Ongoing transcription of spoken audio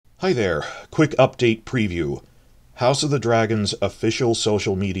Hi there, quick update preview. House of the Dragon's official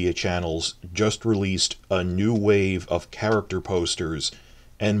social media channels just released a new wave of character posters,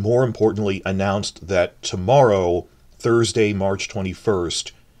 and more importantly announced that tomorrow, Thursday, March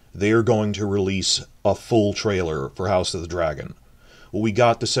 21st, they're going to release a full trailer for House of the Dragon. What we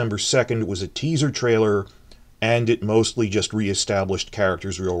got December 2nd was a teaser trailer, and it mostly just re-established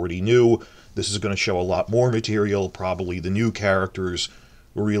characters we already knew. This is going to show a lot more material, probably the new characters.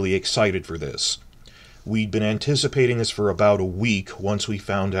 We're really excited for this. We'd been anticipating this for about a week once we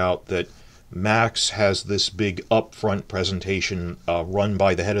found out that Max has this big upfront presentation run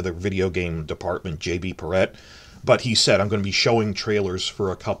by the head of the video game department, JB Perrette, but he said, I'm going to be showing trailers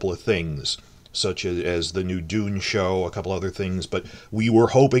for a couple of things, such as the new Dune show, a couple other things, but we were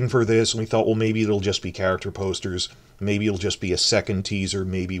hoping for this, and we thought, well, maybe it'll just be character posters, maybe it'll just be a second teaser,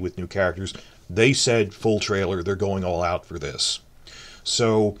 maybe with new characters. They said full trailer, they're going all out for this.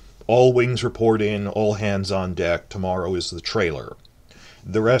 So, all wings report in, all hands on deck. Tomorrow is the trailer.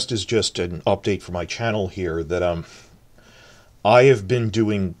 The rest is just an update for my channel here that I have been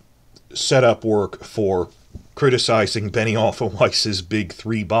doing setup work for criticizing Benioff and Weiss's big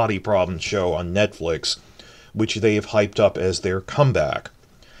Three Body Problem show on Netflix, which they have hyped up as their comeback.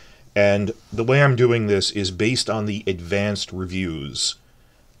 And the way I'm doing this is based on the advanced reviews.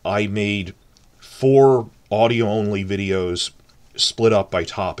 I made 4 audio-only videos split up by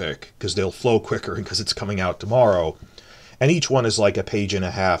topic, because they'll flow quicker and because it's coming out tomorrow. And each one is like a page and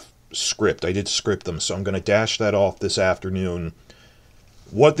a half script. I did script them, so I'm going to dash that off this afternoon.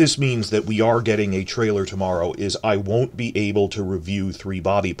 What this means that we are getting a trailer tomorrow is I won't be able to review Three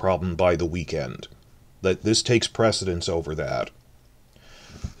Body Problem by the weekend. That this takes precedence over that.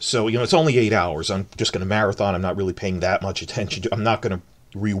 So, it's only 8 hours. I'm just going to marathon. I'm not really paying that much attention to. I'm not going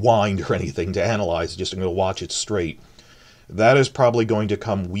to rewind or anything to analyze it. Just I'm going to watch it straight. That is probably going to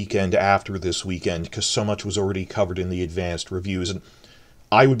come weekend after this weekend, because so much was already covered in the advanced reviews, and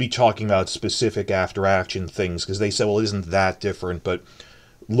I would be talking about specific after-action things, because they said, well, isn't that different, but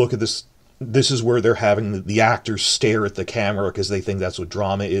look at this. This is where they're having the actors stare at the camera, because they think that's what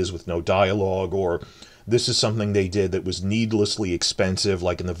drama is, with no dialogue, or this is something they did that was needlessly expensive,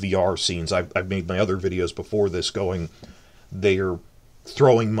 like in the VR scenes. I've made my other videos before this going, they're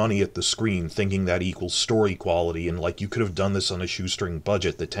throwing money at the screen thinking that equals story quality, and like you could have done this on a shoestring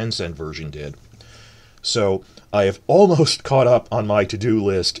budget. The 10-cent version did. So I have almost caught up on my to-do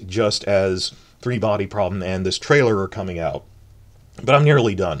list just as Three Body Problem and this trailer are coming out. But I'm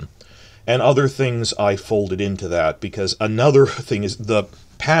nearly done. And other things I folded into that, because another thing is the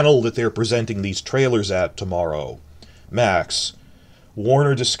panel that they're presenting these trailers at tomorrow, Max.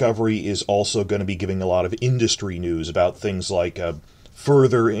 Warner Discovery is also going to be giving a lot of industry news about things like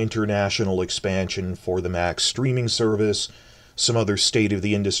further international expansion for the Max streaming service, some other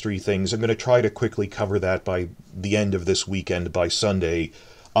state-of-the-industry things. I'm going to try to quickly cover that by the end of this weekend, by Sunday.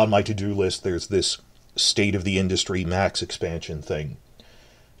 On my to-do list, there's this state-of-the-industry Max expansion thing.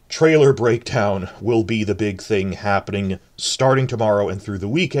 Trailer breakdown will be the big thing happening starting tomorrow and through the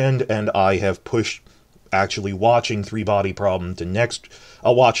weekend, and I have pushed actually watching Three Body Problem to next.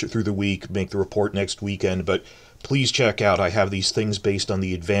 I'll watch it through the week, make the report next weekend, but please check out, I have these things based on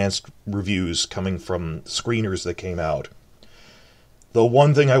the advanced reviews coming from screeners that came out. The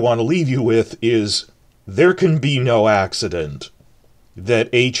one thing I want to leave you with is, there can be no accident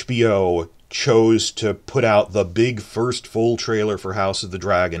that HBO chose to put out the big first full trailer for House of the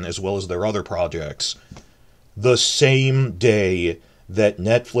Dragon, as well as their other projects, the same day that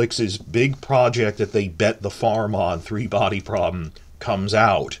Netflix's big project that they bet the farm on, Three Body Problem, comes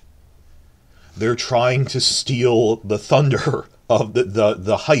out. They're trying to steal the thunder of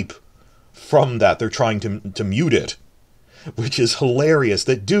the hype from that. They're trying to mute it, which is hilarious.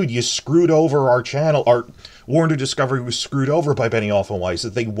 That, dude, you screwed over our channel. Our Warner Discovery was screwed over by Benioff and Weiss,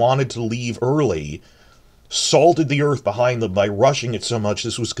 that they wanted to leave early, salted the earth behind them by rushing it so much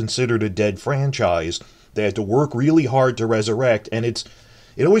this was considered a dead franchise. They had to work really hard to resurrect, and it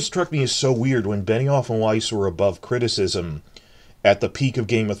always struck me as so weird when Benioff and Weiss were above criticism at the peak of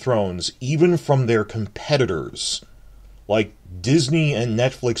Game of Thrones, even from their competitors, like Disney and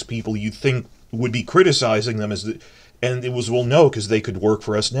Netflix people you'd think would be criticizing them and it was, well, no, because they could work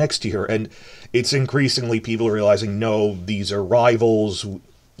for us next year. And it's increasingly people are realizing, no, these are rivals.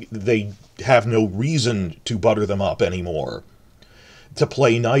 They have no reason to butter them up anymore, to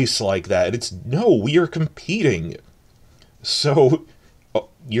play nice like that. It's, no, we are competing. So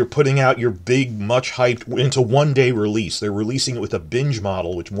you're putting out your big, much hyped, into one-day release. They're releasing it with a binge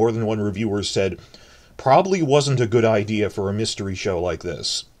model, which more than one reviewer said probably wasn't a good idea for a mystery show like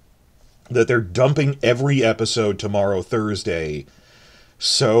this. That they're dumping every episode tomorrow, Thursday,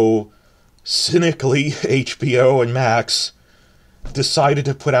 So, cynically, HBO and Max decided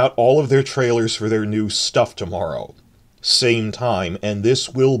to put out all of their trailers for their new stuff tomorrow. Same time, and this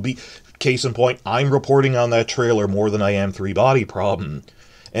will be... Case in point, I'm reporting on that trailer more than I am Three Body Problem.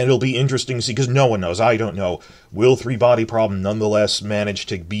 And it'll be interesting to see, because no one knows, I don't know, will Three Body Problem nonetheless manage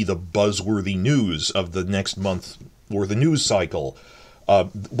to be the buzzworthy news of the next month, or the news cycle?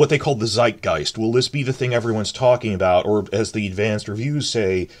 What they call the zeitgeist. Will this be the thing everyone's talking about, or as the advanced reviews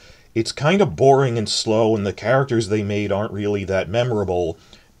say, it's kind of boring and slow, and the characters they made aren't really that memorable,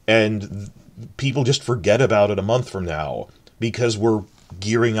 and people just forget about it a month from now, because we're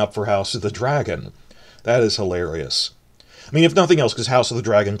gearing up for House of the Dragon. That is hilarious. I mean, if nothing else, because House of the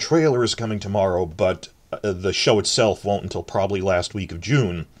Dragon trailer is coming tomorrow, but the show itself won't until probably last week of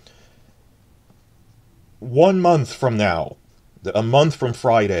June. 1 month from now, a month from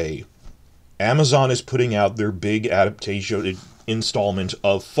Friday, Amazon is putting out their big adaptation installment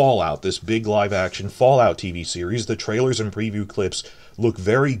of Fallout, this big live-action Fallout TV series. The trailers and preview clips look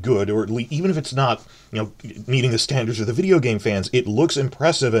very good, or at least, even if it's not, meeting the standards of the video game fans, it looks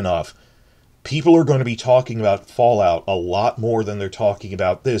impressive enough. People are going to be talking about Fallout a lot more than they're talking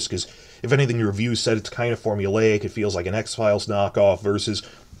about this, because if anything, the reviews said it's kind of formulaic, it feels like an X-Files knockoff, versus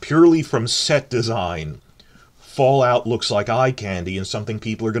purely from set design, Fallout looks like eye candy and something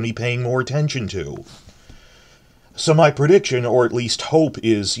people are going to be paying more attention to. So my prediction, or at least hope,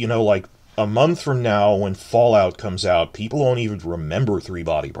 is, like a month from now when Fallout comes out, people won't even remember Three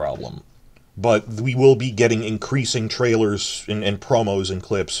Body Problem. But we will be getting increasing trailers and promos and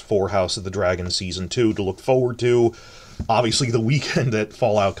clips for House of the Dragon Season 2 to look forward to. Obviously, the weekend that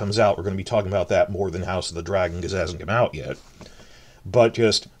Fallout comes out, we're going to be talking about that more than House of the Dragon, because it hasn't come out yet. But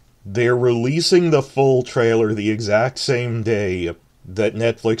they're releasing the full trailer the exact same day that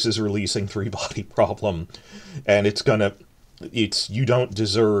Netflix is releasing Three Body Problem. And you don't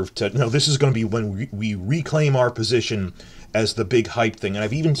deserve to... No, this is going to be when we reclaim our position as the big hype thing. And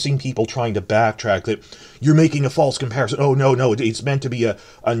I've even seen people trying to backtrack that you're making a false comparison. Oh, no, it's meant to be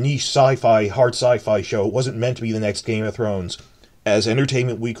a niche sci-fi, hard sci-fi show. It wasn't meant to be the next Game of Thrones. As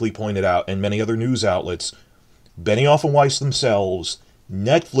Entertainment Weekly pointed out, and many other news outlets, Benioff and Weiss themselves,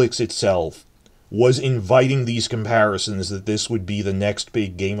 Netflix itself, was inviting these comparisons that this would be the next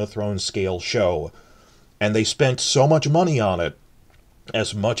big Game of Thrones scale show. And they spent so much money on it,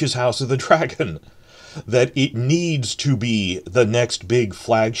 as much as House of the Dragon, that it needs to be the next big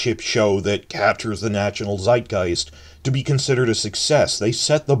flagship show that captures the national zeitgeist to be considered a success. They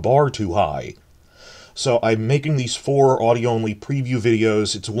set the bar too high. So I'm making these 4 audio-only preview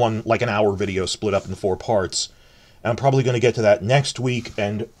videos. It's one, like an hour video split up in 4 parts. And I'm probably going to get to that next week,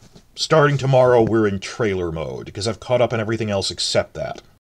 and starting tomorrow, we're in trailer mode, because I've caught up on everything else except that.